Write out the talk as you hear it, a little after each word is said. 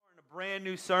Brand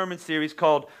new sermon series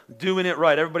called "Doing It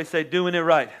Right." Everybody say "Doing It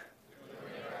Right."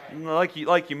 Like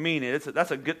you mean it.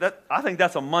 I think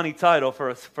that's a money title for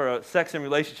a sex and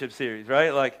relationship series,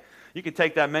 right? Like you can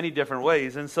take that many different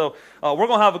ways. And so we're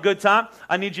gonna have a good time.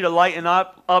 I need you to lighten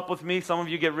up with me. Some of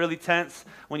you get really tense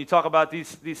when you talk about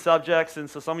these subjects, and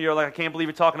so some of you are like, I can't believe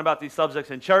you're talking about these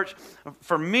subjects in church.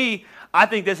 For me, I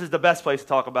think this is the best place to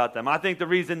talk about them. I think the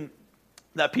reason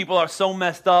that people are so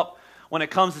messed up when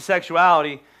it comes to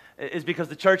sexuality is because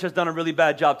the church has done a really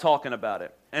bad job talking about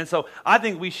it. And so I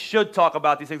think we should talk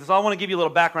about these things. So I want to give you a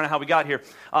little background on how we got here.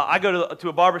 I go to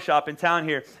a barbershop in town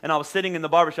here, and I was sitting in the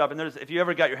barbershop, and if you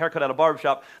ever got your hair cut at a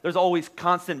barbershop, there's always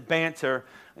constant banter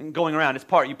going around. It's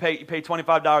you pay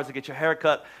 $25 to get your hair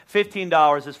cut,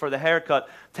 $15 is for the haircut,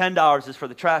 $10 is for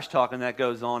the trash talking that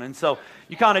goes on. And so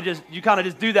you kind of just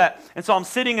do that. And so I'm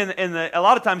sitting a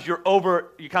lot of times you're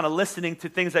kind of listening to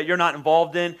things that you're not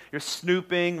involved in. You're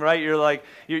snooping, right? You're like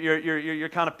you're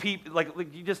kind of like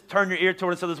you just turn your ear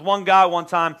toward it. So there's one guy one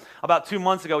time about 2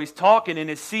 months ago, he's talking in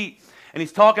his seat, and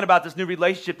he's talking about this new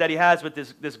relationship that he has with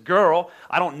this girl.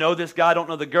 I don't know this guy, I don't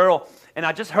know the girl. And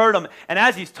I just heard him, and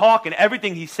as he's talking,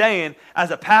 everything he's saying,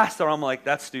 as a pastor, I'm like,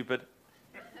 that's stupid.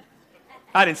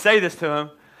 I didn't say this to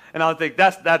him. And I think,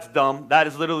 that's dumb. That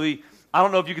is literally, I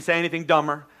don't know if you could say anything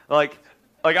dumber. That's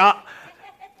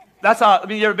how,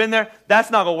 you ever been there?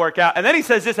 That's not going to work out. And then he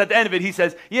says this at the end of it. He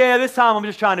says, yeah, this time I'm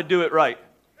just trying to do it right.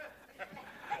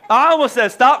 I almost said,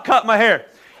 stop cutting my hair.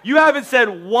 You haven't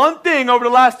said one thing over the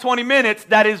last 20 minutes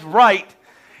that is right.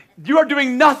 You are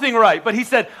doing nothing right. But he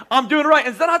said, I'm doing it right.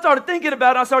 And then I started thinking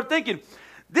about it. I started thinking,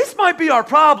 this might be our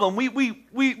problem.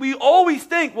 We always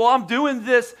think, well, I'm doing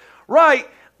this right,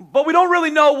 but we don't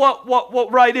really know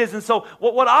what right is. And so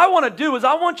what I want to do is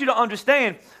I want you to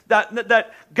understand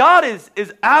that God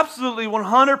is absolutely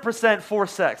 100% for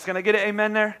sex. Can I get an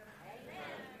amen there?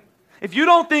 If you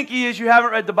don't think he is, you haven't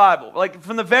read the Bible. Like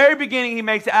from the very beginning, he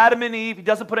makes Adam and Eve. He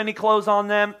doesn't put any clothes on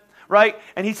them, right?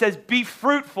 And he says, be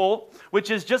fruitful,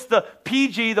 which is just the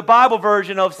PG, the Bible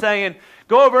version of saying,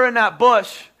 go over in that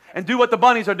bush and do what the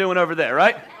bunnies are doing over there,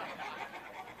 right?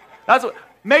 That's what,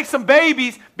 make some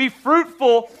babies, be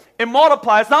fruitful, and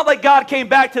multiply. It's not like God came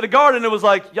back to the garden and it was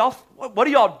like, y'all, what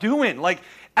are y'all doing? Like,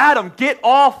 Adam, get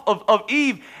off of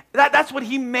Eve. That's what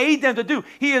he made them to do.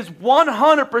 He is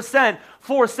 100%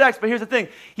 for sex, but here's the thing.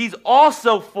 He's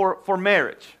also for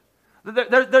marriage.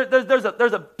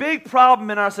 There's a big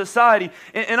problem in our society.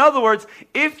 In other words,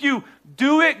 if you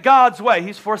do it God's way,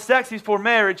 he's for sex, he's for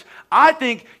marriage, I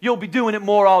think you'll be doing it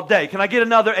more all day. Can I get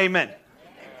another amen?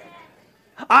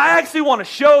 I actually want to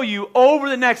show you over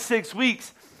the next 6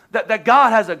 weeks that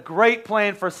God has a great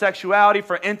plan for sexuality,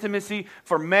 for intimacy,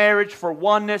 for marriage, for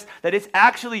oneness, that it's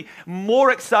actually more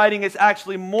exciting, it's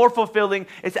actually more fulfilling,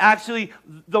 it's actually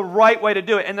the right way to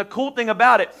do it. And the cool thing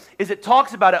about it is it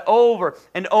talks about it over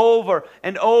and over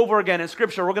and over again in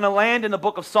Scripture. We're going to land in the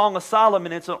book of Song of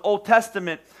Solomon. It's an Old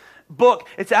Testament book.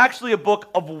 It's actually a book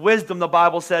of wisdom, the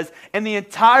Bible says, and the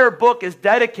entire book is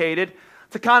dedicated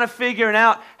to kind of figuring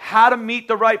out how to meet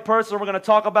the right person. We're going to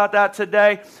talk about that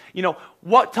today. You know,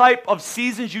 what type of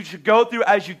seasons you should go through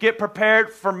as you get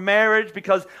prepared for marriage,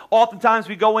 because oftentimes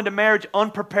we go into marriage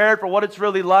unprepared for what it's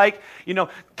really like. You know,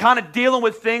 kind of dealing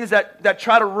with things that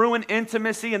try to ruin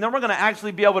intimacy. And then we're going to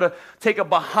actually be able to take a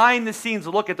behind-the-scenes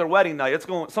look at their wedding night.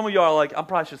 Some of you are like, I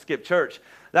probably should skip church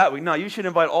that week. No, you should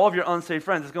invite all of your unsaved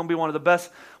friends. It's going to be one of the best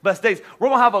days. We're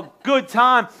going to have a good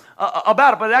time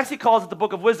about it, but it actually calls it the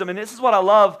book of wisdom. And this is what I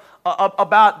love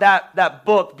about that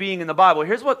book being in the Bible.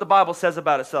 Here's what the Bible says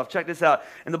about itself. Check this out.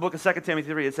 In the book of 2 Timothy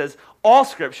 3, it says, all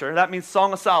Scripture, that means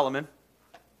Song of Solomon,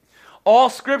 all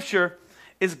Scripture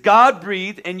is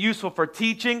God-breathed and useful for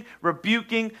teaching,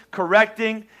 rebuking,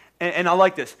 correcting, and I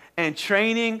like this, and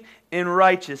training in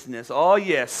righteousness. Oh,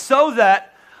 yes. So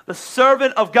that the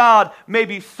servant of God may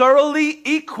be thoroughly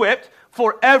equipped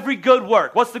for every good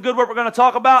work. What's the good work we're going to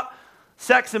talk about?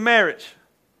 Sex and marriage.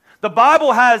 The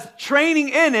Bible has training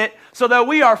in it so that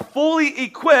we are fully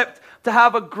equipped to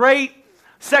have a great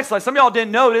sex life. Some of y'all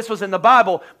didn't know this was in the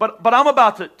Bible, but I'm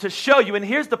about to show you. And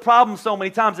here's the problem so many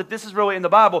times, if this is really in the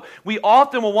Bible, we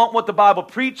often will want what the Bible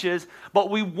preaches, but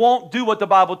we won't do what the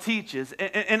Bible teaches.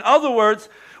 In other words,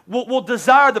 we'll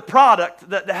desire the product,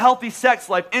 the healthy sex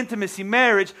life, intimacy,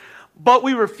 marriage, but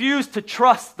we refuse to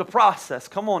trust the process.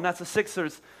 Come on, that's a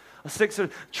Sixers.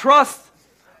 Trust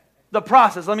the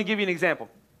process. Let me give you an example.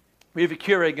 We have a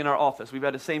Keurig in our office. We've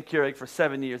had the same Keurig for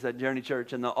 7 years at Journey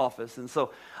Church in the office. And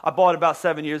so I bought it about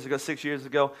 6 years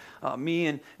ago. Me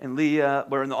and Leah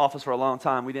were in the office for a long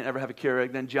time. We didn't ever have a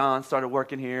Keurig. Then John started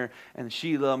working here, and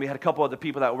Sheila, and we had a couple other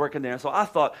people that were working there. So I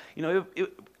thought,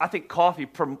 I think coffee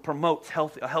promotes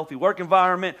a healthy work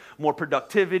environment, more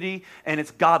productivity, and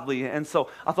it's godly. And so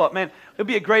I thought, man, it'd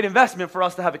be a great investment for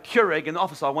us to have a Keurig in the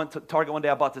office. So I went to Target one day,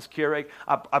 I bought this Keurig.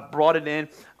 I brought it in,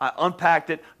 I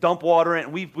unpacked it, dumped water in,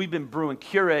 and we've been brewing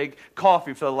Keurig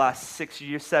coffee for the last 6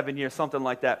 years, 7 years, something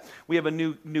like that. We have a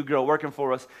new girl working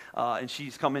for us, and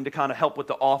she's come in to kind of help with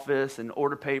the office and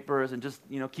order papers and just,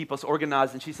 keep us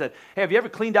organized. And she said, hey, have you ever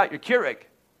cleaned out your Keurig?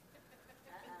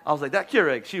 I was like, that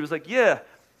Keurig? She was like, yeah.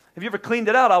 Have you ever cleaned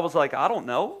it out? I was like, I don't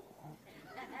know.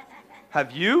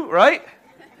 Have you, right?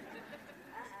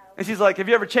 And she's like, have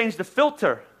you ever changed the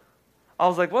filter? I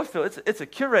was like, what filter? It's a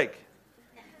Keurig.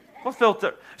 What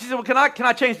filter? She said, well, can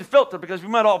I change the filter? Because you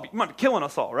might be killing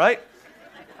us all, right?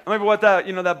 Maybe what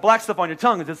that black stuff on your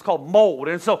tongue is, it's called mold.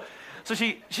 And so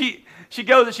she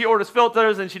goes and she orders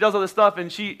filters and she does all this stuff and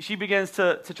she begins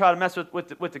to try to mess with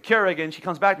the Keurig, and she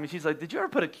comes back to me. She's like, did you ever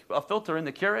put a filter in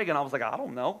the Keurig? And I was like, I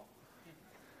don't know.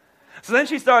 So then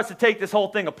she starts to take this whole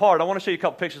thing apart. I want to show you a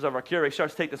couple pictures of our Keurig. She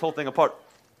starts to take this whole thing apart.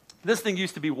 This thing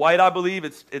used to be white, I believe.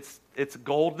 It's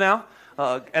gold now.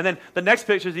 And then the next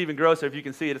picture is even grosser. If you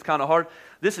can see it, it's kind of hard.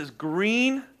 This is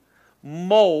green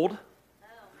mold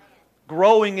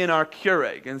growing in our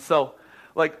Keurig. And so,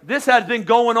 this has been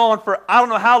going on for I don't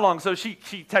know how long. So she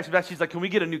texted me back. She's like, can we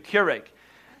get a new Keurig?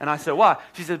 And I said, why?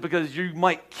 She said, because you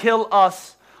might kill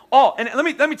us. Oh, and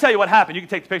let me tell you what happened. You can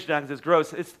take the picture down because it's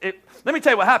gross. Let me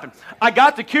tell you what happened. I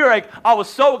got the Keurig. I was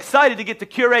so excited to get the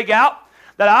Keurig out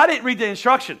that I didn't read the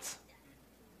instructions.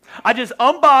 I just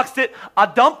unboxed it. I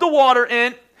dumped the water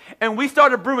in, and we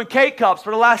started brewing K-Cups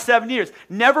for the last 7 years.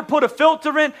 Never put a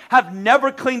filter in. Have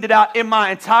never cleaned it out in my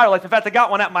entire life. In fact, I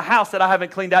got one at my house that I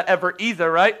haven't cleaned out ever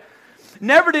either, right?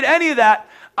 Never did any of that.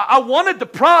 I wanted the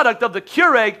product of the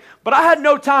Keurig, but I had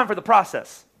no time for the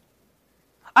process.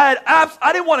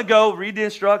 I didn't want to go read the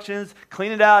instructions,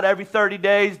 clean it out every 30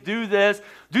 days, do this,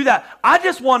 do that. I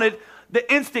just wanted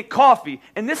the instant coffee.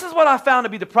 And this is what I found to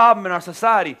be the problem in our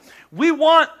society. We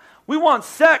want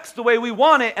sex the way we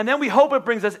want it, and then we hope it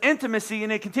brings us intimacy,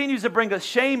 and it continues to bring us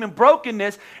shame and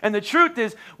brokenness. And the truth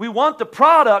is, we want the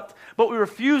product, but we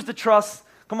refuse to trust.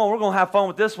 Come on, we're going to have fun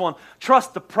with this one.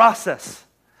 Trust the process.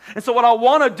 And so what I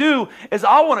want to do is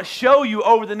I want to show you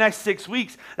over the next 6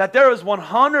 weeks that there is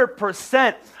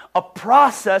 100% a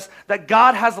process that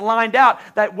God has lined out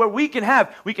that where we can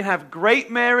have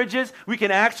great marriages. We can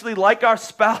actually like our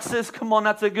spouses. Come on,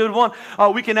 that's a good one.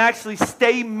 We can actually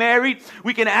stay married.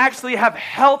 We can actually have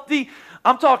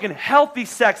I'm talking healthy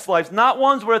sex lives, not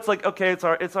ones where it's like, okay, it's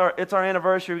our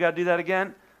anniversary. We got to do that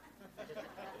again.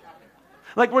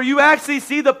 Like where you actually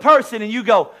see the person and you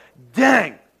go,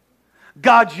 dang.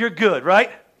 God, you're good,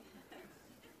 right?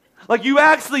 Like you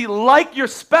actually like your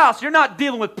spouse. You're not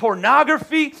dealing with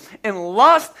pornography and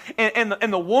lust, and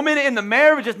the woman in the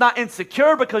marriage is not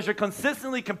insecure because you're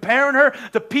consistently comparing her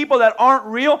to people that aren't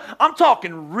real. I'm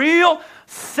talking real,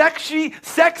 sexy,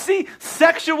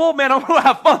 sexual, man, I'm going to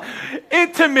have fun.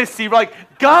 Intimacy, like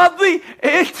godly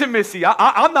intimacy.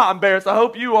 I'm not embarrassed. I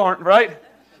hope you aren't, right?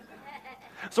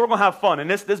 So we're going to have fun. And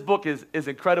this book is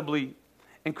incredibly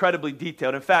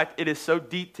detailed. In fact, it is so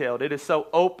detailed, it is so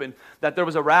open that there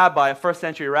was a first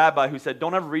century rabbi who said,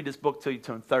 don't ever read this book till you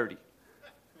turn 30. Wow.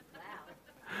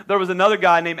 There was another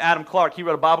guy named Adam Clark. He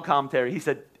wrote a Bible commentary. He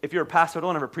said, if you're a pastor,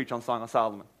 don't ever preach on Song of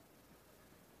Solomon.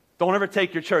 Don't ever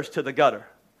take your church to the gutter.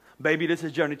 Baby, this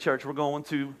is Journey Church. We're going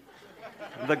to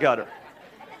the gutter.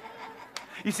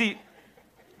 You see,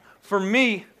 for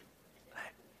me,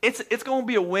 it's going to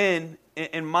be a win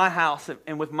in my house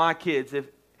and with my kids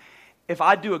if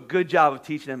I do a good job of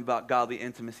teaching them about godly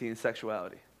intimacy and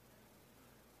sexuality.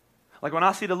 Like when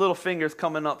I see the little fingers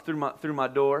coming up through my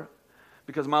door,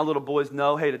 because my little boys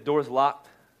know, hey, the door's locked.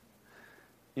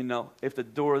 If the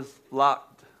door's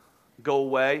locked, go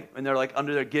away. And they're like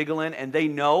under there giggling, and they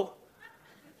know.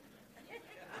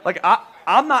 Like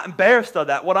I'm not embarrassed of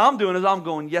that. What I'm doing is I'm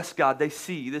going, yes, God, they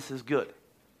see this is good.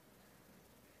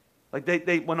 Like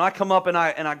they when I come up and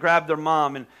I grab their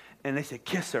mom and they say,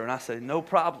 kiss her, and I say, no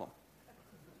problem.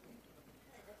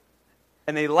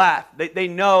 And they laugh. They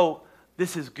know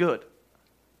this is good.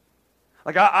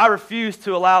 Like I refuse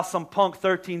to allow some punk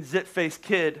 13 zit-faced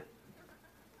kid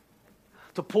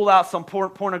to pull out some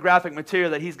pornographic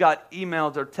material that he's got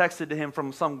emailed or texted to him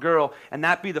from some girl, and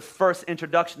that be the first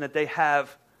introduction that they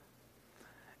have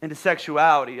into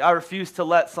sexuality. I refuse to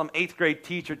let some 8th grade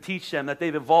teacher teach them that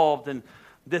they've evolved and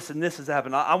this has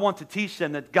happened. I want to teach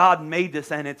them that God made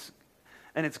this and it's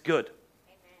good.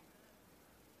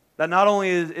 That not only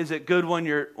is it good when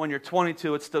you're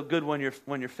 22, it's still good when you're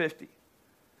 50.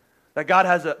 That God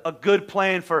has a good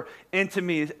plan for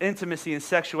intimacy and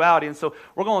sexuality. And so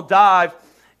we're going to dive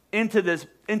into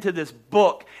this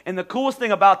book. And the coolest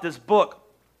thing about this book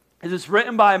is it's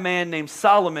written by a man named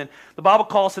Solomon. The Bible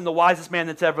calls him the wisest man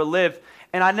that's ever lived.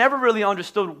 And I never really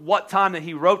understood what time that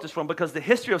he wrote this from, because the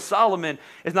history of Solomon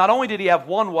is not only did he have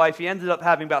one wife, he ended up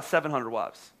having about 700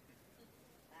 wives.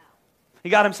 He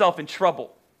got himself in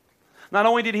trouble. Not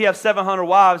only did he have 700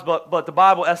 wives, but the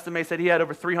Bible estimates that he had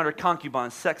over 300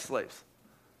 concubines, sex slaves.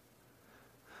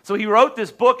 So he wrote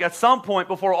this book at some point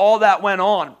before all that went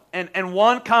on. And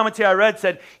one commentary I read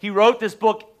said he wrote this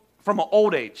book from an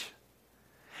old age.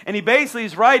 And he basically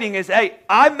is writing is, hey,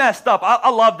 I messed up.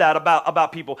 I love that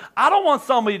about people. I don't want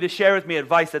somebody to share with me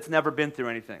advice that's never been through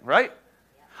anything, right?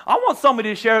 I want somebody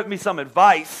to share with me some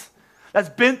advice that's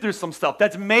been through some stuff,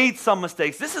 that's made some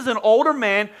mistakes. This is an older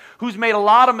man who's made a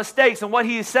lot of mistakes. And what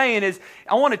he is saying is,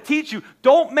 I want to teach you,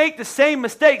 don't make the same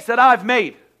mistakes that I've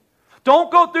made. Don't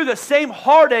go through the same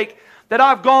heartache that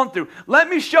I've gone through. Let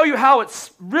me show you how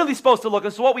it's really supposed to look.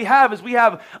 And so what we have is we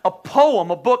have a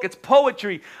poem, a book. It's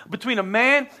poetry between a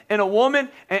man and a woman.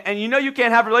 And you know you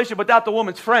can't have a relationship without the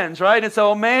woman's friends, right? And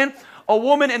so a man, a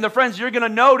woman, and the friends, you're going to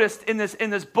notice in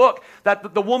this book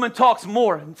that the woman talks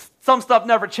more. And some stuff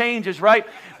never changes, right?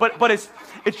 But it's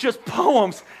just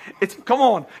poems. It's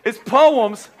poems.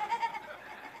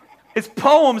 It's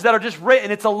poems that are just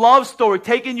written. It's a love story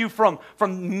taking you from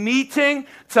meeting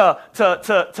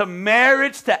to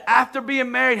marriage to after being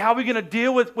married. How are we going to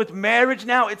deal with marriage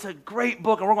now? It's a great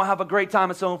book, and we're going to have a great time.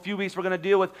 And so in a few weeks, we're going to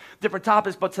deal with different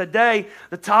topics. But today,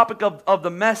 the topic of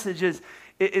the message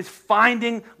is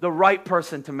finding the right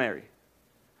person to marry.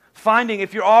 Finding,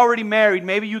 if you're already married,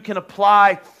 maybe you can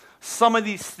apply some of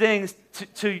these things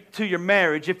to your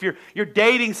marriage. If you're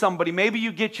dating somebody, maybe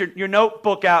you get your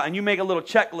notebook out and you make a little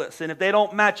checklist. And if they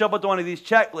don't match up with one of these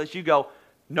checklists, you go,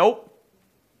 nope.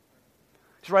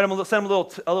 Just send them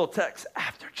a little text.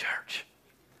 After church,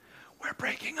 we're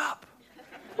breaking up.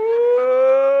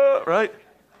 Right?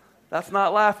 That's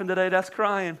not laughing today, that's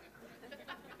crying.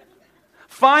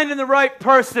 Finding the right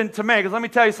person to marry. Because let me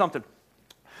tell you something.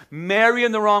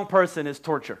 Marrying the wrong person is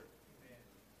torture.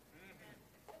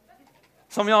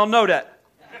 Some of y'all know that.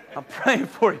 I'm praying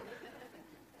for you.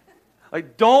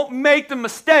 Like, don't make the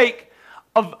mistake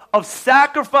of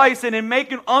sacrificing and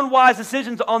making unwise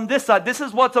decisions on this side. This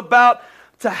is what's about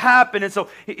to happen. And so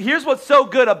here's what's so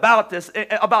good about this,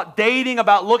 about dating,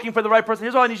 about looking for the right person.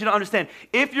 Here's what I need you to understand.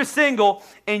 If you're single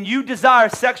and you desire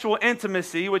sexual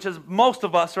intimacy, which is most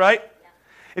of us, right?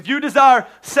 If you desire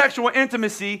sexual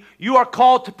intimacy, you are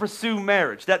called to pursue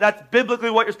marriage. That's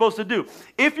biblically what you're supposed to do.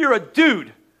 If you're a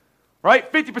dude,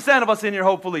 right? 50% of us in here,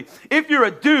 hopefully. If you're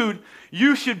a dude,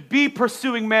 you should be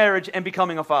pursuing marriage and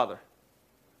becoming a father.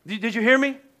 Did you hear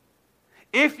me?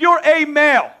 If you're a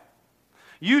male,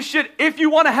 you should, if you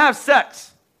want to have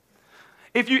sex,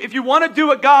 if you want to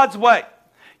do it God's way,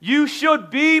 you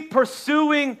should be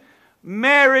pursuing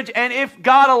marriage. And if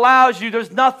God allows you,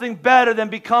 there's nothing better than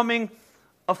becoming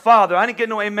a father. I didn't get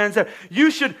no amens there.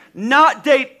 You should not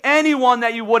date anyone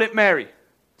that you wouldn't marry.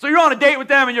 So you're on a date with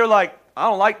them and you're like, I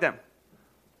don't like them.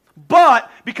 But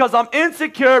because I'm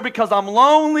insecure, because I'm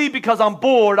lonely, because I'm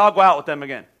bored, I'll go out with them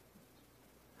again.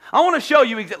 I want to show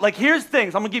you, like, here's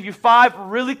things. I'm going to give you 5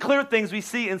 really clear things we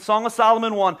see in Song of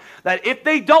Solomon 1 that if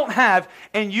they don't have,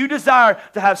 and you desire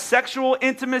to have sexual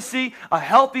intimacy, a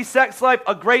healthy sex life,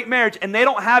 a great marriage, and they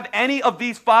don't have any of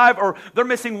these 5, or they're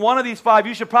missing one of these 5,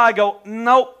 you should probably go,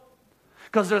 nope.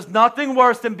 Because there's nothing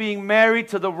worse than being married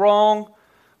to the wrong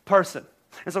person.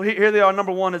 And so here they are.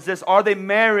 Number 1 is this. Are they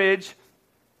marriage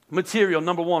material?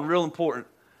 Number 1, real important.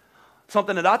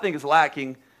 Something that I think is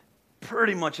lacking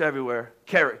pretty much everywhere.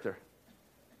 Character.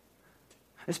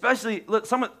 Especially,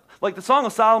 like the Song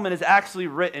of Solomon is actually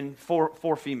written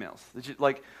for females.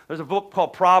 Like, there's a book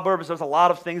called Proverbs. There's a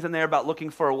lot of things in there about looking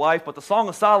for a wife. But the Song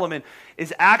of Solomon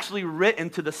is actually written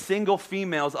to the single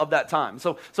females of that time.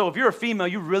 So if you're a female,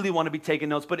 you really want to be taking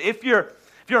notes. But if you're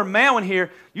a male in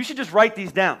here, you should just write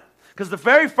these down. Because the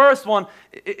very first one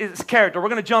is character. We're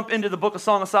going to jump into the book of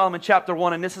Song of Solomon chapter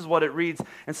 1, and this is what it reads.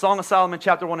 In Song of Solomon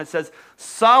chapter 1, it says,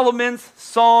 Solomon's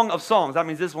Song of Songs. That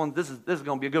means this is going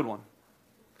to be a good one.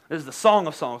 This is the Song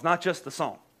of Songs, not just the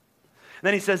song. And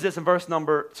then he says this in verse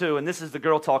number 2, and this is the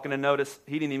girl talking, and notice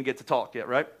he didn't even get to talk yet,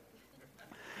 right?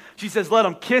 She says, let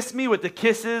him kiss me with the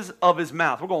kisses of his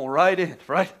mouth. We're going right in,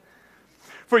 right?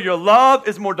 For your love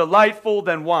is more delightful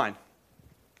than wine.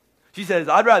 She says,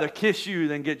 I'd rather kiss you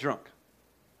than get drunk.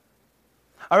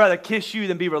 I'd rather kiss you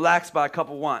than be relaxed by a cup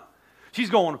of wine. She's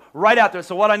going right out there.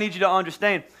 So what I need you to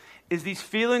understand is these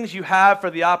feelings you have for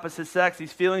the opposite sex,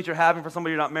 these feelings you're having for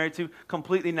somebody you're not married to,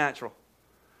 completely natural,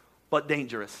 but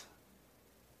dangerous.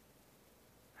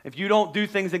 If you don't do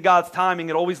things in God's timing,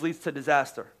 it always leads to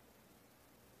disaster.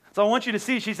 So I want you to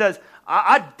see, she says,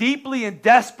 I deeply and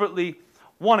desperately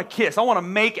want to kiss. I want to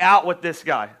make out with this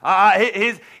guy.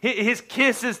 His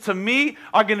kisses to me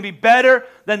are going to be better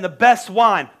than the best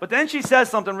wine. But then she says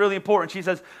something really important. She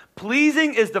says,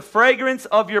 pleasing is the fragrance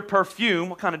of your perfume.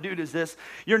 What kind of dude is this?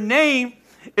 Your name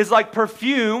is like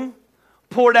perfume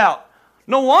poured out.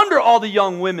 No wonder all the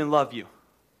young women love you.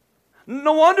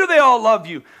 No wonder they all love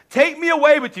you. Take me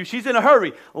away with you. She's in a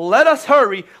hurry. Let us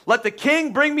hurry. Let the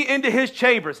king bring me into his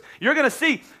chambers. You're going to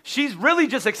see she's really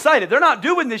just excited. They're not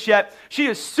doing this yet. She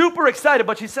is super excited,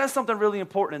 but she says something really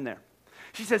important in there.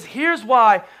 She says, here's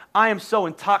why I am so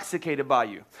intoxicated by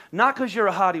you. Not because you're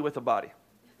a hottie with a body.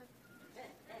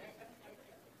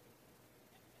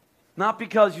 Not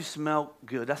because you smell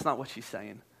good. That's not what she's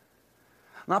saying.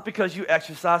 Not because you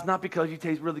exercise, not because you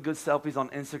take really good selfies on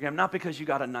Instagram, not because you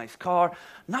got a nice car,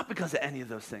 not because of any of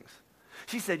those things.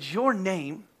 She said, your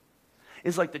name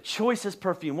is like the choicest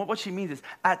perfume. What she means is,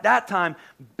 at that time,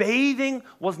 bathing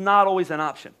was not always an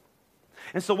option.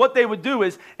 And so what they would do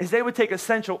is they would take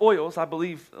essential oils, I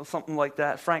believe something like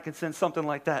that, frankincense, something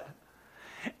like that,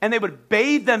 and they would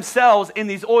bathe themselves in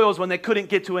these oils when they couldn't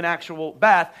get to an actual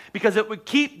bath because it would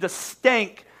keep the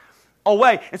stank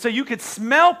away. And so you could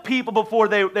smell people before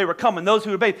they were coming, those who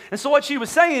were bathed. And so what she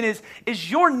was saying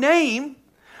is your name,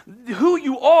 who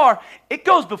you are, it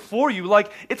goes before you.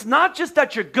 Like, it's not just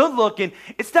that you're good looking,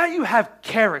 it's that you have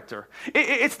character.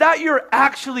 It's that you're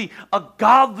actually a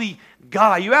godly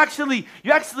guy. You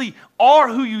actually are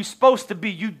who you're supposed to be.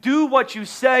 You do what you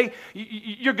say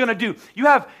you're going to do. You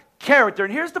have character.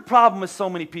 And here's the problem with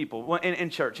so many people in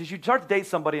church, is you start to date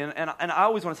somebody, and I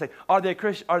always want to say, are they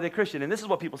Christian? And this is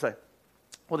what people say.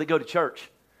 Well, they go to church.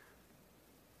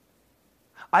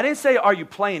 I didn't say, are you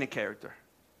playing a character?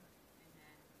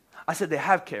 I said they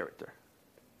have character.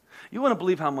 You wouldn't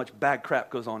believe how much bad crap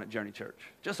goes on at Journey Church.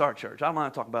 Just our church. I don't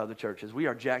want to talk about other churches. We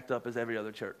are jacked up as every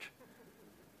other church.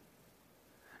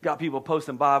 Got people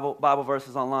posting Bible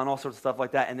verses online, all sorts of stuff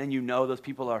like that, and then you know those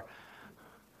people are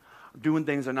doing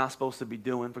things they're not supposed to be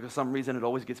doing. For some reason, it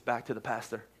always gets back to the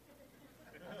pastor.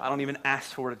 I don't even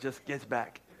ask for it. It just gets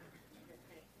back.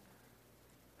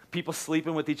 People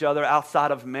sleeping with each other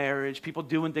outside of marriage. People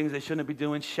doing things they shouldn't be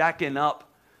doing, shacking up.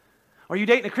 Are you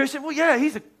dating a Christian? Well, yeah,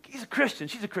 he's a Christian.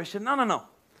 She's a Christian. No.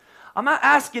 I'm not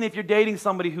asking if you're dating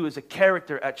somebody who is a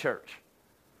character at church.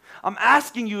 I'm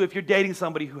asking you if you're dating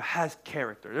somebody who has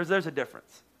character. There's a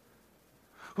difference.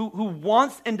 Who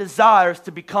wants and desires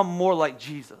to become more like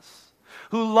Jesus.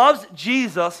 Who loves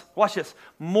Jesus, watch this,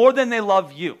 more than they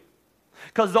love you.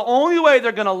 Because the only way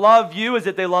they're going to love you is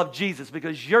if they love Jesus,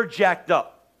 because you're jacked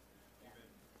up.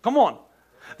 Come on.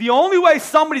 The only way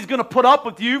somebody's going to put up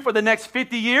with you for the next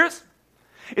 50 years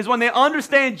is when they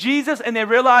understand Jesus and they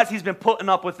realize he's been putting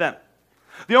up with them.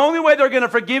 The only way they're going to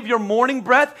forgive your morning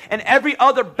breath and every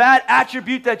other bad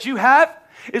attribute that you have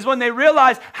is when they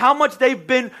realize how much they've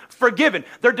been forgiven.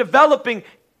 They're developing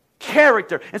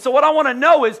character. And so what I want to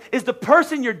know is the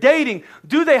person you're dating,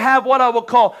 do they have what I would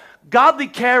call godly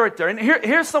character? And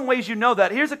here's some ways you know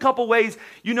that. Here's a couple ways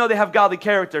you know they have godly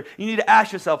character. You need to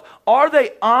ask yourself, are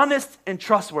they honest and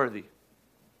trustworthy?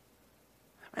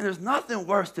 Man, there's nothing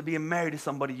worse than being married to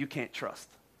somebody you can't trust.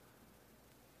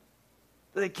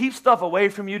 Do they keep stuff away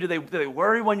from you? Do they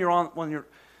worry when you're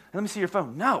let me see your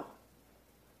phone? No.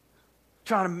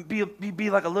 Trying to be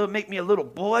like make me a little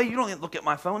boy. You don't even look at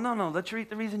my phone. No.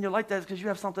 The reason you're like that is because you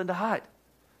have something to hide.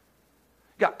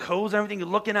 You got codes and everything. You're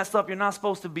looking at stuff you're not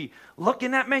supposed to be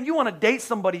looking at. Man, you want to date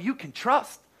somebody you can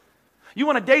trust. You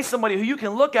want to date somebody who you can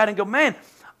look at and go, man,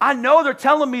 I know they're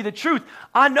telling me the truth.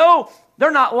 I know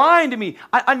they're not lying to me.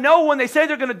 I know when they say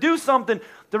they're going to do something,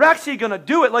 they're actually going to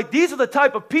do it. Like, these are the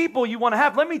type of people you want to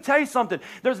have. Let me tell you something.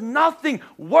 There's nothing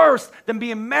worse than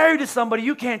being married to somebody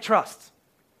you can't trust.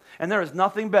 And there is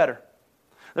nothing better.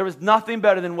 There is nothing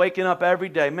better than waking up every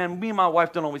day. Man, me and my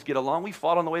wife don't always get along. We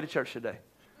fought on the way to church today.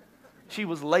 She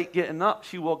was late getting up.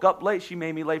 She woke up late. She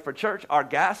made me late for church. Our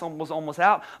gas was almost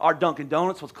out. Our Dunkin'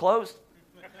 Donuts was closed.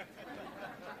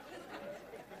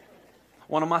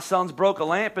 One of my sons broke a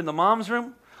lamp in the mom's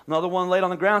room. Another one laid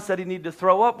on the ground, said he needed to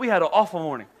throw up. We had an awful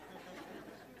morning.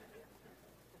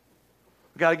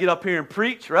 We got to get up here and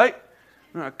preach, right?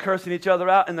 We're not cursing each other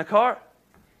out in the car.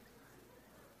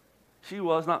 She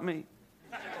was, not me.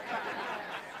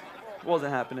 Wasn't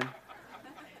happening.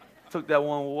 Took that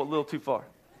one a little too far.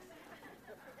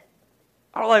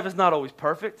 Our life is not always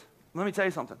perfect. Let me tell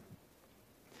you something.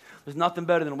 There's nothing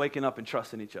better than waking up and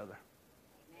trusting each other.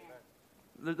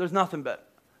 There's nothing better.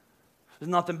 There's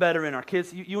nothing better in our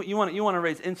kids. You want to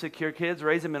raise insecure kids,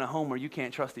 raise them in a home where you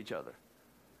can't trust each other.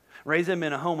 Raise them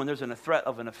in a home when there's a threat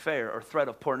of an affair or threat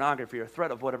of pornography or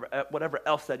threat of whatever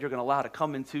else that you're going to allow to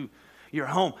come into your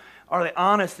home? Are they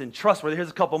honest and trustworthy? Here's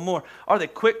a couple more. Are they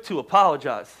quick to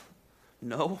apologize?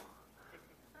 No,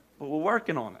 but we're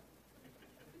working on it.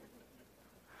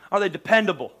 Are they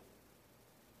dependable?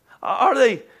 Are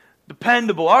they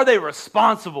dependable? Are they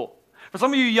responsible? For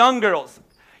some of you young girls,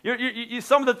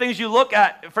 some of the things you look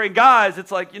at for guys,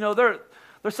 it's like, they're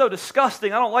so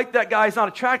disgusting. I don't like that guy. He's not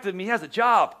attractive to me. He has a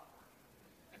job.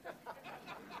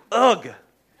 Ugh.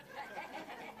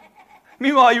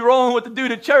 Meanwhile, you're rolling with the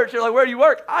dude at church. You're like, where do you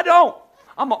work? I don't.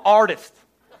 I'm an artist.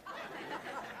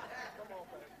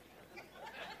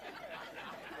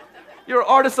 You're an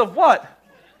artist of what?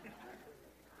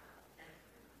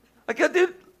 Like,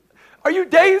 dude, are you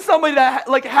dating somebody that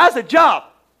has a job?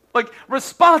 Like,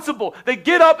 responsible. They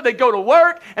get up and they go to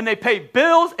work and they pay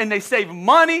bills and they save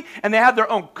money and they have their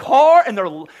own car and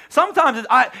sometimes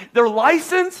their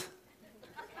license.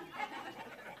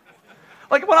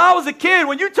 Like when I was a kid,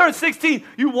 when you turned 16,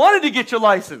 you wanted to get your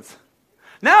license.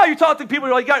 Now you talk to people,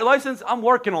 you're like, you got your license? I'm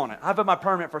working on it. I've had my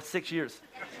permit for 6 years.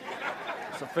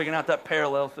 So figuring out that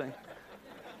parallel thing.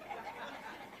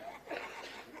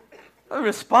 Are they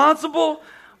responsible?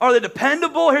 Are they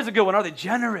dependable? Here's a good one. Are they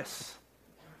generous?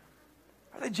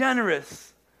 Are they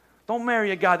generous? Don't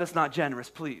marry a guy that's not generous,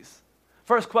 please.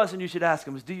 First question you should ask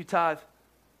him is, do you tithe?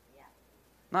 Yeah.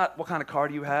 Not what kind of car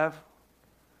do you have?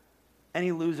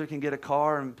 Any loser can get a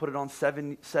car and put it on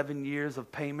seven years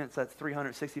of payments. That's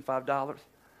 $365.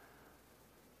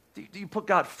 Do you put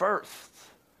God first?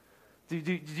 Are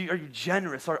you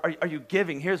generous? Are you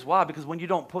giving? Here's why. Because when you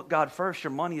don't put God first,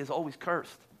 your money is always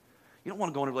cursed. You don't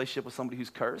want to go in a relationship with somebody who's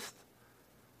cursed.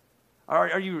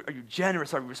 Are you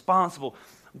generous? Are you responsible?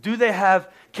 Do they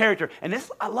have character? And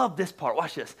I love this part.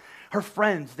 Watch this. Her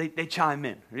friends, they chime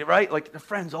in, right? Like the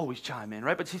friends always chime in,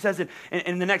 right? But she says it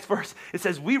in the next verse. It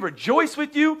says, we rejoice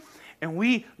with you and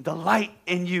we delight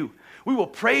in you. We will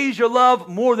praise your love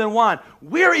more than wine.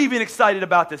 We're even excited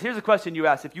about this. Here's a question you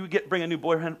ask. If you bring a new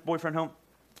boyfriend home,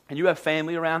 and you have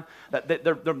family around, that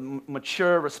they're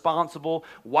mature, responsible,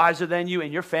 wiser than you,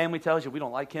 and your family tells you, we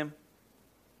don't like him,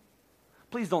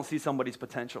 please don't see somebody's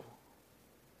potential.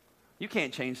 You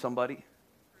can't change somebody.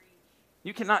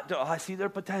 You cannot, I see their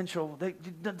potential.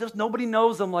 Nobody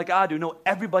knows them like I do. No,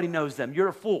 everybody knows them. You're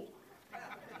a fool.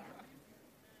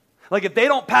 Like if they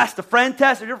don't pass the friend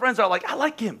test, or your friends are like, I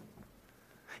like him.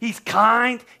 He's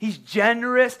kind, he's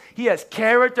generous, he has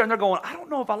character, and they're going, I don't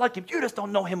know if I like him. You just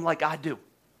don't know him like I do.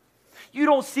 You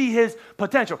don't see his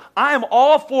potential. I am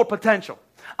all for potential.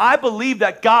 I believe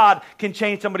that God can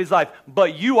change somebody's life,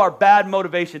 but you are bad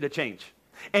motivation to change.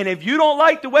 And if you don't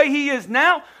like the way he is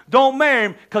now, don't marry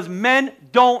him, because men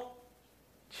don't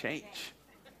change.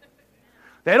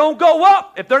 They don't go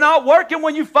up. If they're not working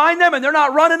when you find them and they're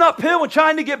not running uphill and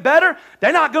trying to get better,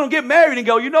 they're not going to get married and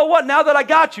go, you know what, now that I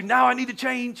got you, now I need to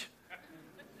change.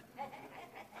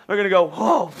 They're going to go,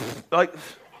 whoa, like...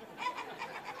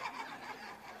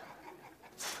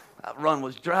 That run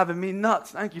was driving me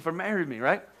nuts. Thank you for marrying me,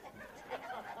 right?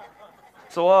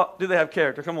 So do they have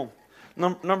character? Come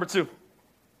on. Number 2.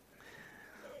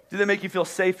 Do they make you feel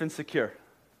safe and secure?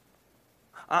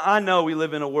 I know we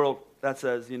live in a world that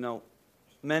says,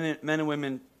 men and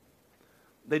women,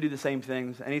 they do the same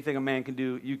things. Anything a man can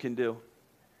do, you can do.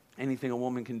 Anything a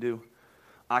woman can do,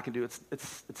 I can do.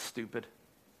 It's stupid.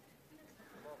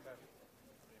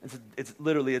 It's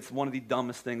literally, it's one of the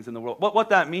dumbest things in the world. What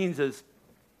that means is,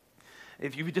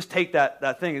 if you just take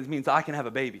that thing, it means I can have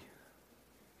a baby.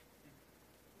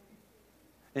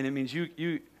 And it means you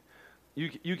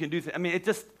can do things. I mean, it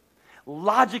just,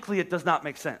 logically, it does not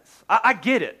make sense. I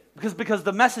get it, because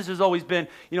the message has always been,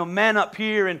 men up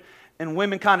here and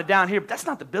women kind of down here. But that's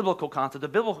not the biblical concept. The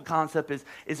biblical concept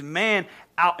is man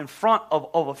out in front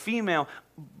of a female,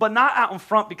 but not out in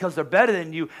front because they're better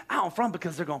than you, out in front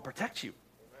because they're going to protect you.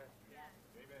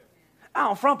 Amen.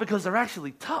 Out in front because they're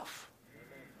actually tough.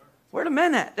 Where are the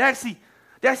men at? They're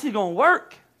actually going to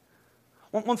work.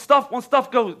 When stuff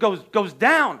goes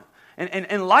down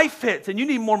and life hits and you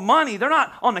need more money, they're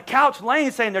not on the couch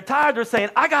laying saying they're tired. They're saying,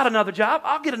 I got another job.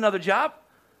 I'll get another job.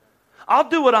 I'll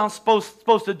do what I'm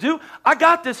supposed to do. I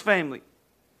got this family.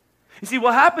 You see,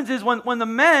 what happens is when the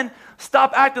men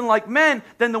stop acting like men,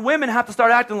 then the women have to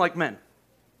start acting like men.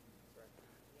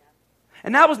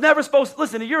 And that was never supposed to,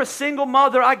 listen, if you're a single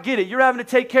mother, I get it. You're having to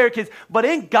take care of kids. But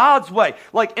in God's way,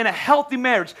 like in a healthy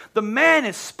marriage, the man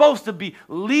is supposed to be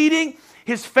leading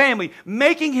his family,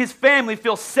 making his family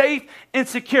feel safe and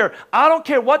secure. I don't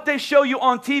care what they show you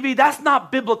on TV. That's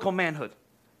not biblical manhood.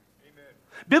 Amen.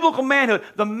 Biblical manhood,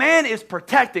 the man is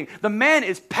protecting. The man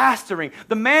is pastoring.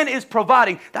 The man is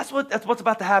providing. That's what's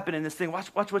about to happen in this thing.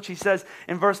 Watch what she says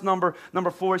in verse number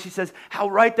 4. She says, how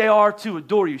right they are to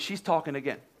adore you. She's talking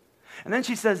again. And then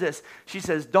she says this. She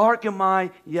says, dark am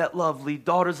I, yet lovely,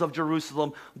 daughters of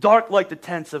Jerusalem, dark like the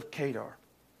tents of Kedar,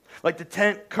 like the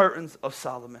tent curtains of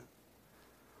Solomon.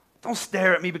 Don't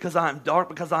stare at me because I am dark,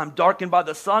 because I am darkened by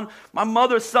the sun. My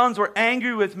mother's sons were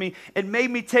angry with me and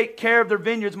made me take care of their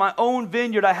vineyards. My own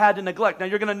vineyard I had to neglect. Now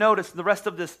you're going to notice the rest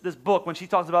of this book, when she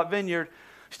talks about vineyard,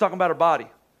 she's talking about her body.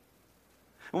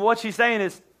 And what she's saying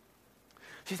is,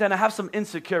 she's saying, I have some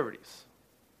insecurities.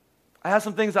 I have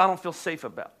some things I don't feel safe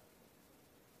about.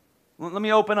 Let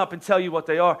me open up and tell you what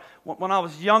they are. When I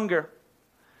was younger,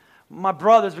 my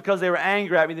brothers, because they were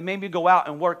angry at me, they made me go out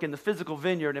and work in the physical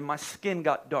vineyard, and my skin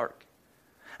got dark.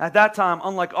 At that time,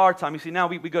 unlike our time, you see, now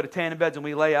we go to tanning beds and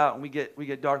we lay out and we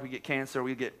get dark, we get cancer,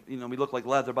 we look like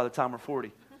leather by the time we're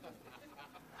 40.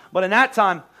 But in that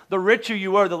time, the richer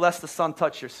you were, the less the sun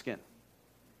touched your skin.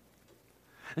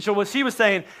 And so what she was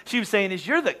saying is,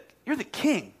 you're the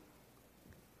king.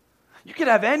 You could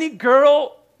have any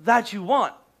girl that you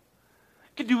want.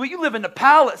 You can do what you live in the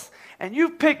palace, and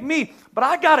you've picked me. But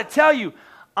I got to tell you,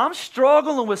 I'm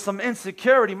struggling with some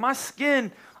insecurity. My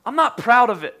skin, I'm not proud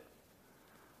of it.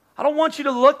 I don't want you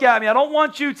to look at me. I don't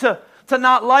want you to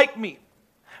not like me.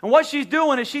 And what she's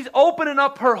doing is she's opening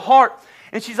up her heart,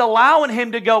 and she's allowing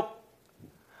him to go,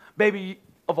 baby,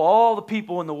 of all the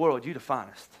people in the world, you're the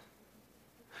finest.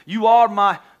 You are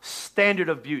my standard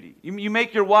of beauty. You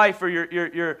make your wife or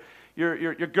your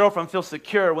girlfriend feel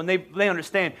secure when they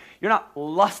understand you're not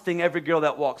lusting every girl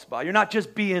that walks by. You're not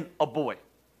just being a boy,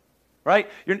 right?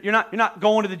 You're not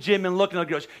going to the gym and looking at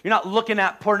girls. You're not looking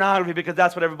at pornography because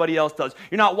that's what everybody else does.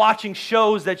 You're not watching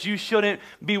shows that you shouldn't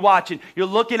be watching. You're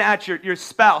looking at your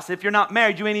spouse. If you're not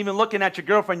married, you ain't even looking at your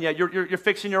girlfriend yet. You're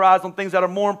fixing your eyes on things that are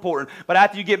more important. But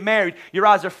after you get married, your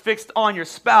eyes are fixed on your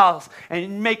spouse and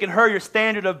you're making her your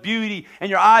standard of beauty, and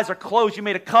your eyes are closed. You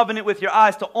made a covenant with your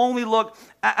eyes to only look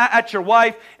at your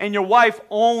wife, and your wife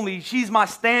only. She's my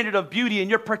standard of beauty, and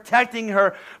you're protecting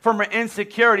her from her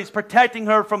insecurities, protecting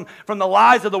her from the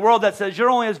lies of the world that says you're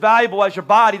only as valuable as your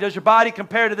body. Does your body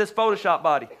compare to this Photoshop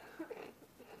body?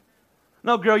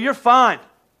 No, girl, you're fine.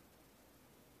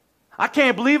 I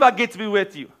can't believe I get to be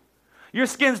with you. Your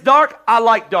skin's dark, I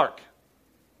like dark.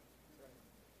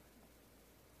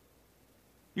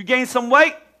 You gain some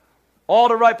weight, all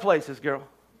the right places, girl.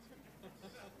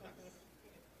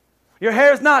 Your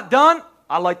hair's not done,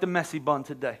 I like the messy bun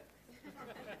today.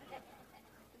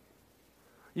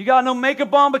 You got no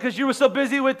makeup on because you were so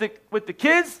busy with the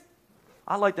kids,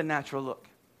 I like the natural look.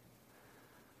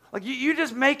 Like you're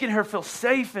just making her feel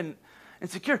safe and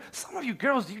secure. Some of you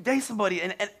girls, you date somebody,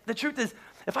 and the truth is,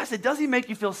 if I said, does he make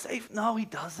you feel safe? No, he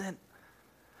doesn't.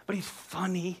 But he's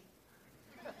funny.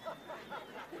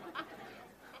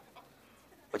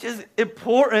 Which is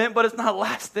important, but it's not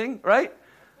lasting, right?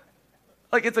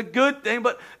 Like, it's a good thing,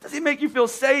 but does he make you feel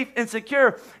safe and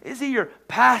secure? Is he your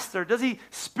pastor? Does he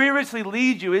spiritually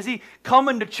lead you? Is he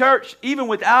coming to church even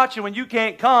without you when you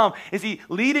can't come? Is he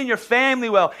leading your family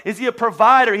well? Is he a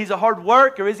provider? He's a hard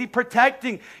worker. Is he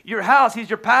protecting your house? He's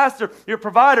your pastor, your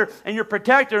provider, and your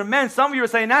protector. And men, some of you are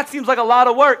saying, that seems like a lot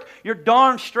of work. You're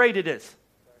darn straight it is.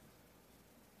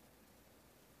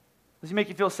 Does he make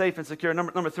you feel safe and secure?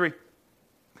 Number 3,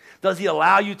 does he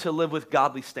allow you to live with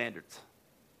godly standards?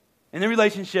 In the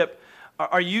relationship,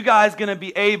 are you guys going to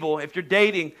be able, if you're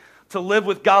dating, to live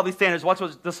with godly standards? Watch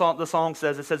what the song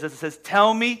says. It says,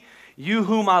 tell me, you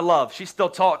whom I love. She's still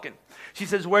talking. She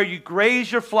says, where you graze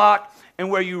your flock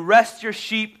and where you rest your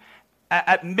sheep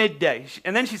at midday.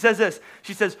 And then she says this.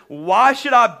 She says, why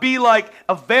should I be like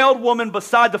a veiled woman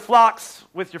beside the flocks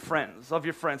with your friends, of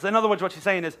your friends? In other words, what she's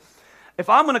saying is, if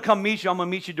I'm going to come meet you, I'm going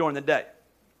to meet you during the day.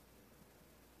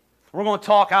 We're going to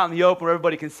talk out in the open where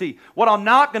everybody can see. What I'm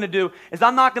not going to do is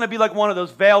I'm not going to be like one of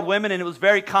those veiled women, and it was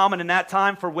very common in that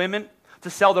time for women to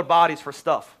sell their bodies for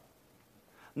stuff.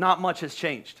 Not much has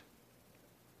changed.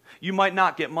 You might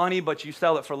not get money, but you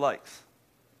sell it for likes.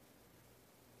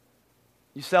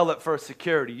 You sell it for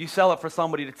security. You sell it for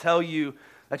somebody to tell you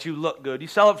that you look good. You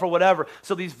sell it for whatever.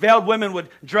 So these veiled women would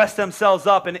dress themselves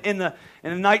up, and in the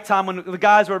nighttime when the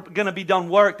guys were going to be done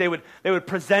work, they would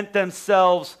present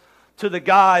themselves to the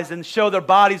guys and show their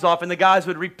bodies off, and the guys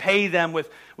would repay them with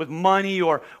money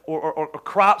or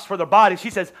crops for their bodies.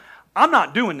 She says, I'm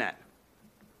not doing that.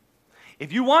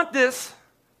 If you want this,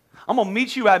 I'm going to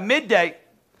meet you at midday,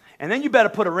 and then you better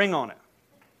put a ring on it.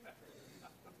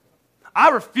 I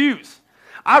refuse.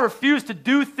 I refuse to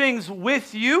do things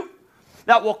with you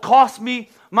that will cost me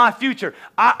my future.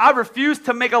 I refuse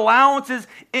to make allowances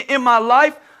in my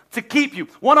life to keep you.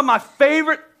 One of my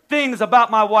favorite things about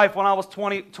my wife when I was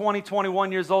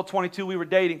 21 years old, 22, we were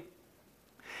dating,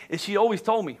 is she always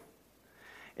told me,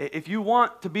 if you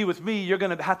want to be with me, you're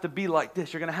going to have to be like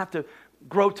this. You're going to have to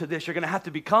grow to this. You're going to have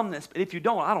to become this. But if you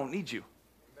don't, I don't need you.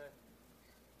 Amen.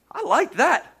 I like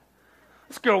that.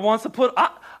 This girl wants to put,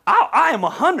 I am a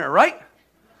hunter, right?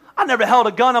 I never held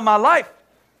a gun in my life.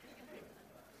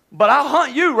 But I'll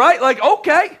hunt you, right? Like,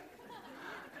 okay.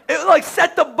 It like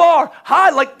set the bar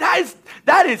high. Like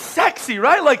that is sexy,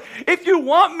 right? Like if you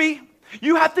want me,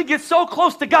 you have to get so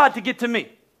close to God to get to me.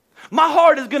 My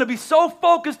heart is going to be so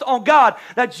focused on God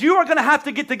that you are going to have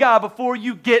to get to God before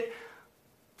you get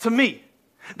to me.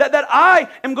 That I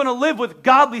am going to live with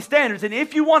godly standards. And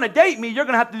if you want to date me, you're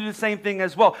going to have to do the same thing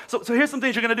as well. So here's some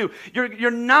things you're going to do.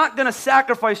 You're not going to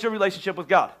sacrifice your relationship with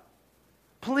God.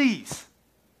 Please.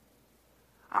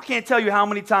 I can't tell you how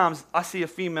many times I see a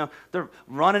female, they're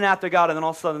running after God, and then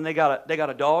all of a sudden they got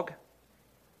a dog.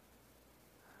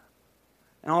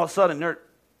 And all of a sudden they're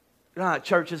not at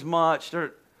church as much.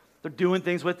 They're doing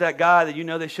things with that guy that you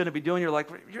know they shouldn't be doing. You're like,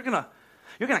 you're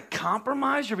gonna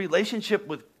compromise your relationship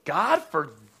with God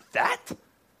for that?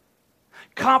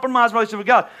 Compromise my relationship with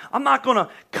God. I'm not gonna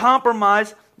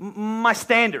compromise my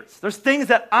standards. There's things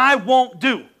that I won't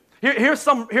do. Here's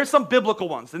some biblical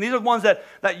ones, and these are ones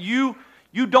that you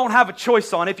don't have a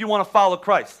choice on if you want to follow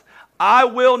Christ. I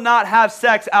will not have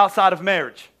sex outside of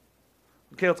marriage.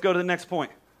 Okay, let's go to the next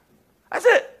point. That's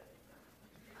it.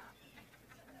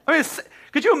 I mean,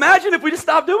 could you imagine if we just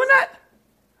stopped doing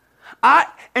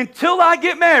that? Until I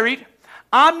get married,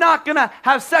 I'm not going to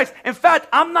have sex. In fact,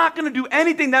 I'm not going to do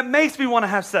anything that makes me want to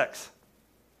have sex.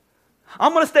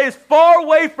 I'm going to stay as far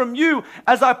away from you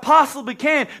as I possibly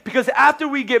can, because after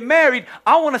we get married,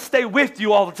 I want to stay with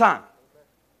you all the time.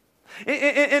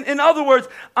 In other words,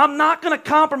 I'm not going to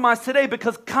compromise today,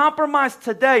 because compromise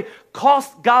today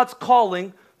costs God's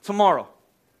calling tomorrow.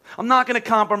 I'm not going to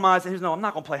compromise. I'm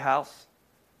not going to play house.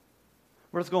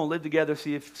 We're just going to live together,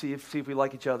 see if we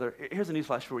like each other. Here's a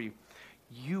newsflash for you.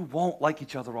 You won't like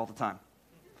each other all the time,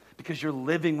 because you're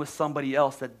living with somebody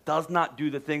else that does not do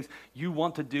the things you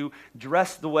want to do,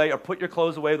 dress the way or put your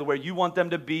clothes away the way you want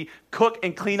them to be, cook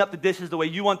and clean up the dishes the way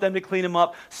you want them to clean them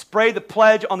up, spray the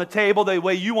pledge on the table the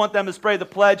way you want them to spray the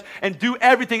pledge, and do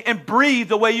everything and breathe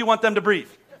the way you want them to breathe.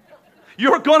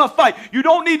 You're going to fight. You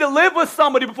don't need to live with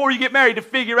somebody before you get married to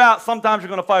figure out sometimes you're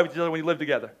going to fight with each other when you live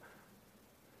together.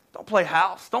 Don't play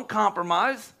house. Don't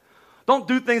compromise. Don't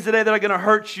do things today that are going to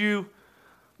hurt you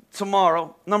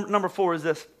tomorrow. Number 4 is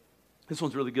this. This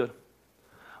one's really good.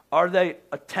 Are they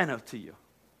attentive to you?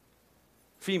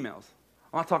 Females.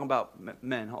 I'm not talking about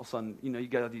men. All of a sudden, you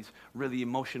got these really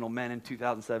emotional men in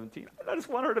 2017. I just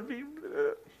want her to be...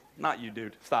 Not you,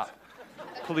 dude. Stop.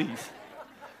 Please.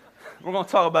 We're going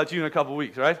to talk about you in a couple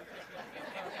weeks, right?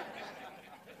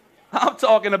 I'm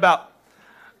talking about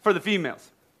for the females.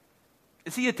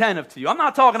 Is he attentive to you? I'm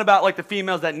not talking about like the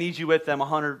females that need you with them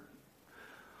 100%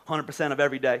 of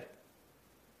every day.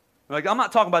 Like, I'm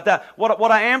not talking about that.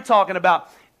 What I am talking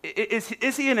about is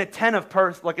he an attentive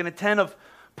person? Like an attentive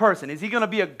person? Is he going to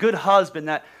be a good husband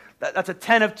that's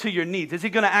attentive to your needs? Does he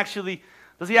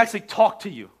actually talk to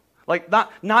you? Like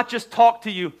not just talk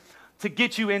to you to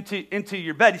get you into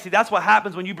your bed. You see, that's what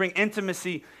happens when you bring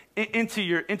intimacy into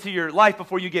your life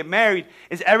before you get married,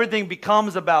 is everything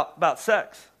becomes about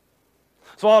sex.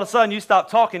 So all of a sudden you stop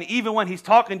talking. Even when he's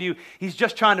talking to you, he's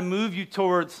just trying to move you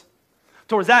towards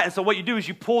that. And so what you do is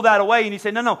you pull that away and you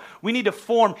say, no, we need to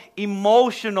form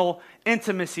emotional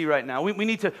intimacy right now. We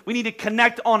need to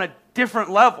connect on a different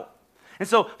level. And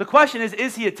so the question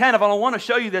is he attentive? I want to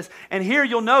show you this. And here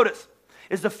you'll notice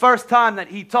is the first time that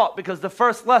he taught, because the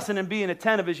first lesson in being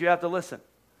attentive is you have to listen,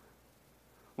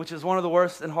 which is one of the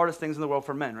worst and hardest things in the world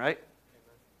for men, right?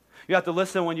 You have to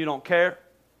listen when you don't care.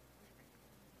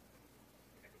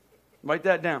 Write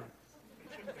that down.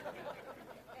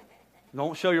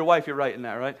 Don't show your wife you're writing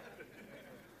that, right?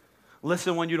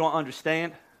 Listen when you don't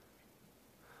understand.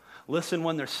 Listen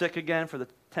when they're sick again for the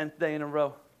 10th day in a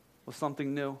row with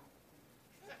something new.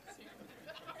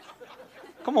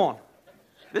 Come on.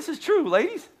 This is true,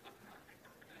 ladies.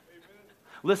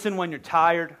 Listen when you're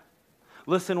tired.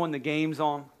 Listen when the game's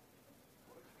on.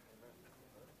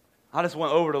 I just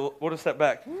went over to, we'll just step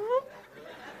back.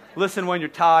 Listen when you're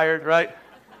tired, right?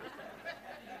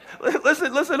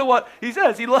 Listen to what he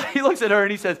says. He looks at her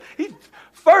and he says,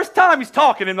 first time he's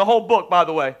talking in the whole book, by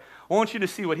the way. I want you to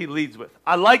see what he leads with.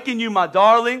 I liken you, my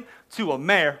darling, to a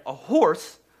mare, a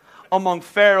horse, among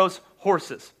Pharaoh's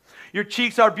horses. Your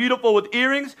cheeks are beautiful with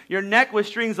earrings, your neck with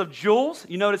strings of jewels.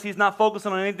 You notice he's not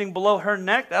focusing on anything below her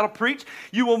neck. That'll preach.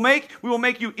 We will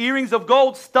make you earrings of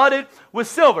gold studded with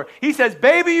silver. He says,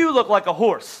 baby, you look like a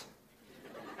horse.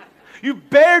 You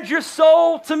bared your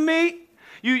soul to me.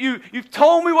 You've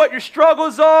told me what your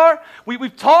struggles are.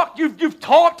 We've talked. You've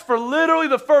talked for literally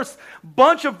the first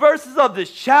bunch of verses of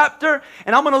this chapter,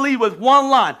 and I'm going to lead with one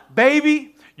line.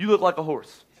 Baby, you look like a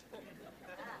horse.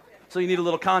 So you need a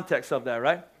little context of that,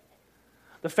 right?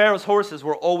 The Pharaoh's horses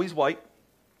were always white,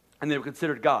 and they were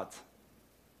considered gods.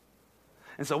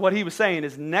 And so what he was saying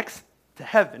is next to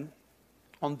heaven,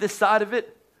 on this side of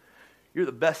it, you're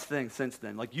the best thing since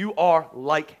then. Like you are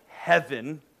like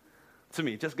heaven to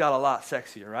me. Just got a lot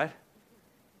sexier, right?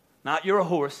 Not you're a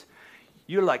horse.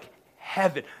 You're like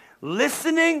heaven.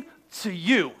 Listening to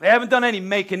you. They haven't done any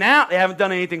making out. They haven't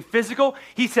done anything physical.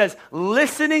 He says,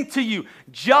 listening to you,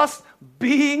 just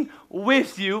being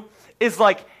with you is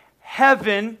like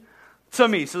heaven to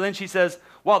me. So then she says,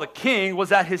 while the king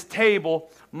was at his table,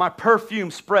 my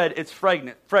perfume spread its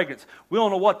fragrance. We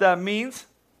don't know what that means,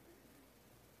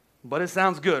 but it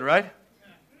sounds good, right?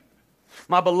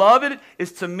 My beloved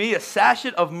is to me a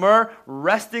sachet of myrrh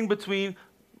resting between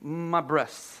my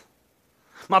breasts.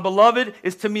 My beloved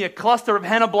is to me a cluster of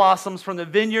henna blossoms from the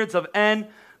vineyards of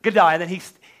En-Gedi. And then he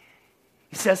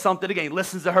says something again. He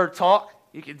listens to her talk.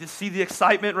 You can just see the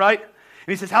excitement, right? And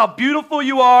he says, how beautiful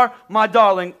you are, my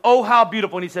darling. Oh, how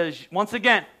beautiful. And he says, once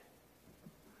again,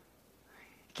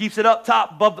 he keeps it up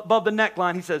top above the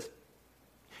neckline. He says,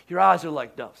 your eyes are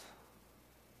like doves.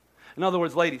 In other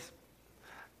words, ladies,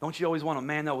 don't you always want a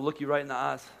man that will look you right in the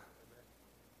eyes?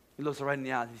 He looks her right in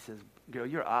the eyes. He says, girl,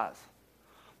 your eyes,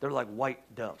 they're like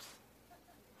white doves.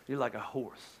 You're like a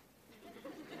horse.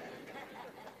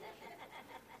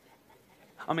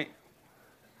 I mean,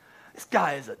 this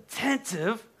guy is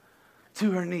attentive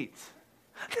to her needs.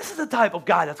 This is the type of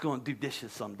guy that's going to do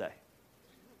dishes someday.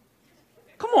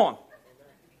 Come on.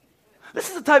 This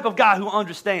is the type of guy who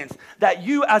understands that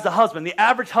you as a husband, the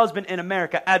average husband in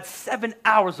America, adds 7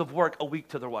 hours of work a week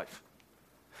to their wife.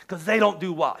 Because they don't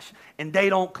do wash, and they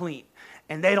don't clean,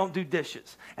 and they don't do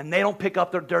dishes, and they don't pick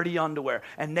up their dirty underwear,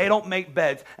 and they don't make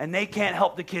beds, and they can't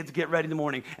help the kids get ready in the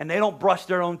morning, and they don't brush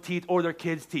their own teeth or their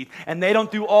kids' teeth, and they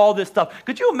don't do all this stuff.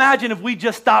 Could you imagine if we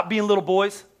just stopped being little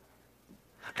boys?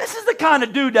 This is the kind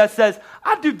of dude that says,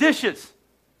 I do dishes.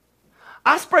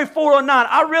 I spray 409.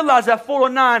 I realize that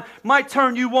 409 might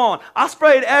turn you on. I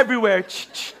spray it everywhere.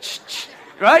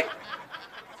 Right?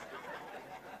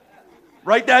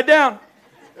 Write that down.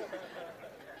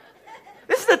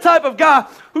 This is the type of guy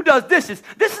who does dishes.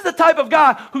 This is the type of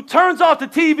guy who turns off the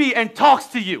TV and talks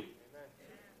to you.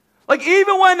 Like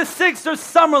even when the Sixers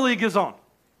Summer League is on.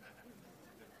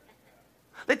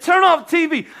 They turn off the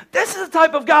TV. This is the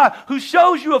type of guy who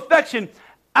shows you affection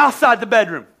outside the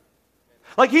bedroom.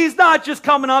 Like he's not just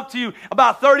coming up to you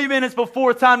about 30 minutes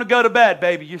before time to go to bed.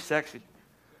 Baby, you're sexy.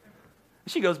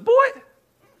 And she goes, boy,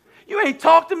 you ain't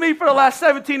talked to me for the last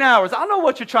 17 hours. I know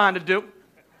what you're trying to do.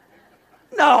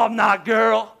 No, I'm not,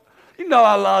 girl. You know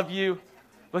I love you.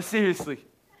 But seriously,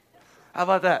 how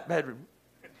about that bedroom?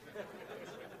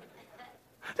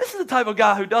 This is the type of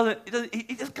guy who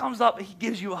he just comes up and he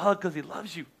gives you a hug because he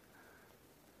loves you.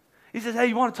 He says, hey,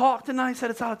 you want to talk tonight? He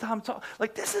said, it's out of time to talk.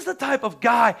 Like, this is the type of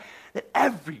guy that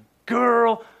every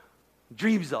girl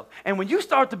dreams of. And when you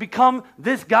start to become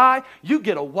this guy, you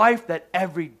get a wife that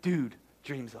every dude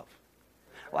dreams of.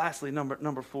 Lastly,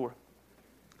 number 4,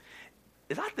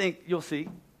 is I think you'll see,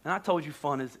 and I told you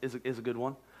fun is a good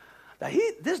one, that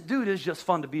this dude is just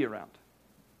fun to be around.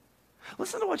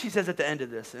 Listen to what she says at the end of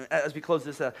this, as we close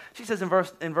this out. She says in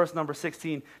verse number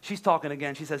 16, she's talking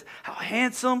again. She says, how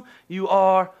handsome you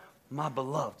are, my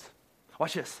beloved.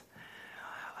 Watch this.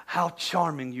 How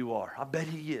charming you are. I bet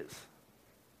he is.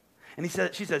 And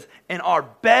she says, and our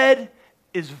bed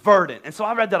is verdant. And so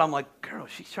I read that. I'm like, girl,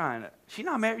 she's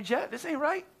not married yet. This ain't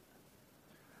right.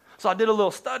 So I did a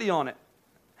little study on it.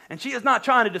 And she is not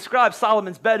trying to describe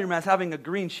Solomon's bedroom as having a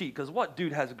green sheet, because what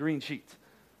dude has a green sheet?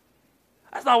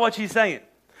 That's not what she's saying.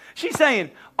 She's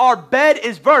saying our bed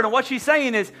is verdant. What she's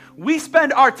saying is we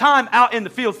spend our time out in the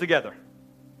fields together.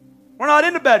 We're not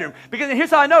in the bedroom. And here's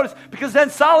how I noticed. Because then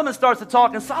Solomon starts to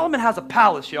talk, and Solomon has a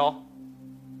palace, y'all.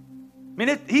 I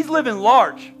mean, he's living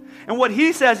large. And what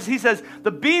he says is,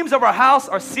 the beams of our house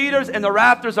are cedars and the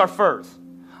rafters are firs.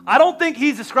 I don't think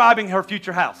he's describing her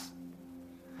future house.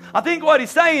 I think what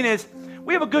he's saying is,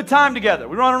 we have a good time together.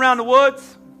 We run around the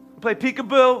woods. We play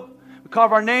peekaboo. We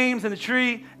carve our names in the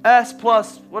tree. S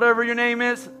plus whatever your name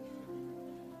is.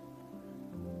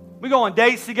 We go on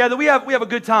dates together. We have a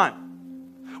good time.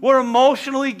 We're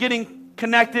emotionally getting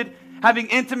connected having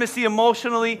intimacy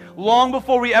emotionally long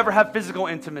before we ever have physical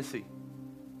intimacy.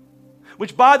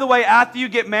 Which, by the way, after you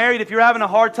get married, if you're having a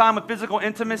hard time with physical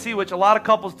intimacy, which a lot of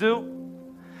couples do,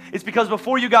 it's because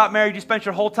before you got married, you spent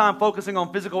your whole time focusing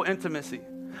on physical intimacy.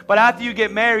 But after you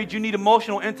get married, you need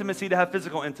emotional intimacy to have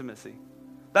physical intimacy.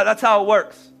 That's how it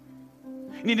works.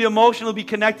 You need to emotionally be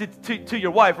connected to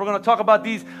your wife. We're going to talk about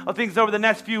these things over the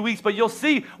next few weeks, but you'll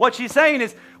see what she's saying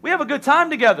is, we have a good time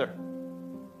together.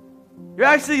 You're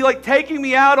actually like taking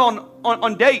me out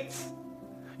on dates.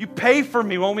 You pay for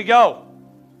me when we go.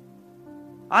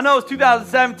 I know it's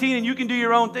 2017 and you can do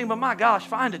your own thing, but my gosh,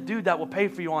 find a dude that will pay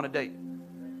for you on a date.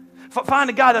 Find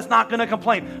a guy that's not going to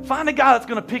complain. Find a guy that's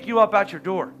going to pick you up at your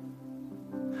door.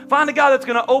 Find a guy that's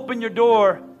going to open your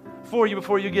door for you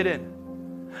before you get in.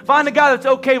 Find a guy that's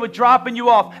okay with dropping you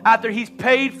off after he's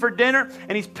paid for dinner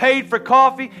and he's paid for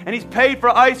coffee and he's paid for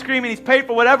ice cream and he's paid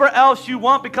for whatever else you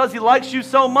want because he likes you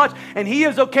so much, and he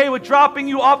is okay with dropping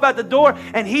you off at the door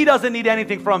and he doesn't need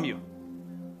anything from you.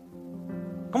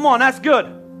 Come on, that's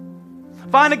good.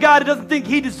 Find a guy that doesn't think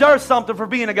he deserves something for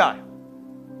being a guy.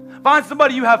 Find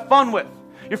somebody you have fun with.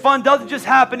 Your fun doesn't just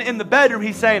happen in the bedroom.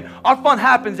 He's saying, our fun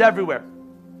happens everywhere.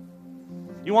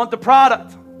 You want the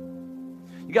product.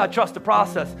 You got to trust the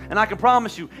process. And I can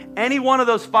promise you, any one of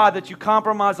those 5 that you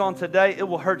compromise on today, it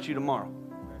will hurt you tomorrow.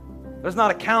 There's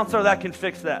not a counselor that can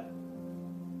fix that.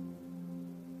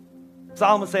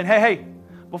 Solomon's saying, hey,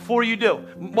 before you do,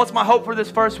 what's my hope for this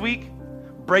first week?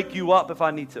 Break you up if I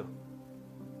need to.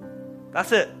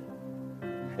 That's it.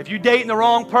 If you're dating the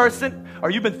wrong person, or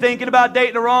you've been thinking about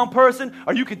dating the wrong person,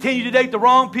 or you continue to date the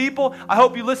wrong people, I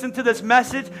hope you listen to this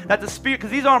message that the Spirit, because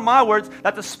these aren't my words,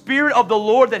 that the Spirit of the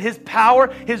Lord, that His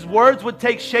power, His words would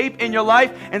take shape in your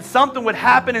life, and something would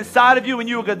happen inside of you, and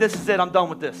you would go, this is it, I'm done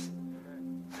with this.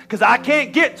 Because I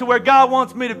can't get to where God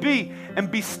wants me to be and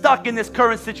be stuck in this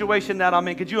current situation that I'm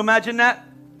in. Could you imagine that?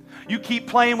 You keep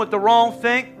playing with the wrong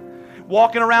thing,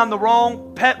 walking around the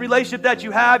wrong pet relationship that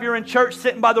you have. You're in church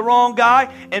sitting by the wrong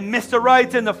guy, and Mr.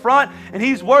 Right's in the front, and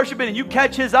he's worshiping, and you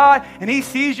catch his eye, and he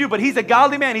sees you, but he's a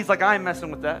godly man. He's like, I ain't messing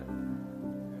with that.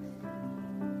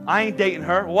 I ain't dating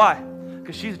her. Why?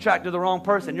 Because she's attracted to the wrong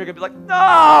person. You're going to be like,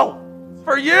 no,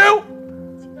 for you?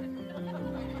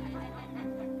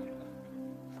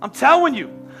 I'm telling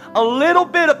you, a little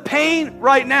bit of pain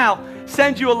right now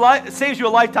saves you a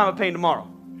lifetime of pain tomorrow.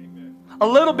 A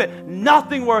little bit.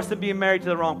 Nothing worse than being married to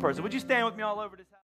the wrong person. Would you stand with me all over this?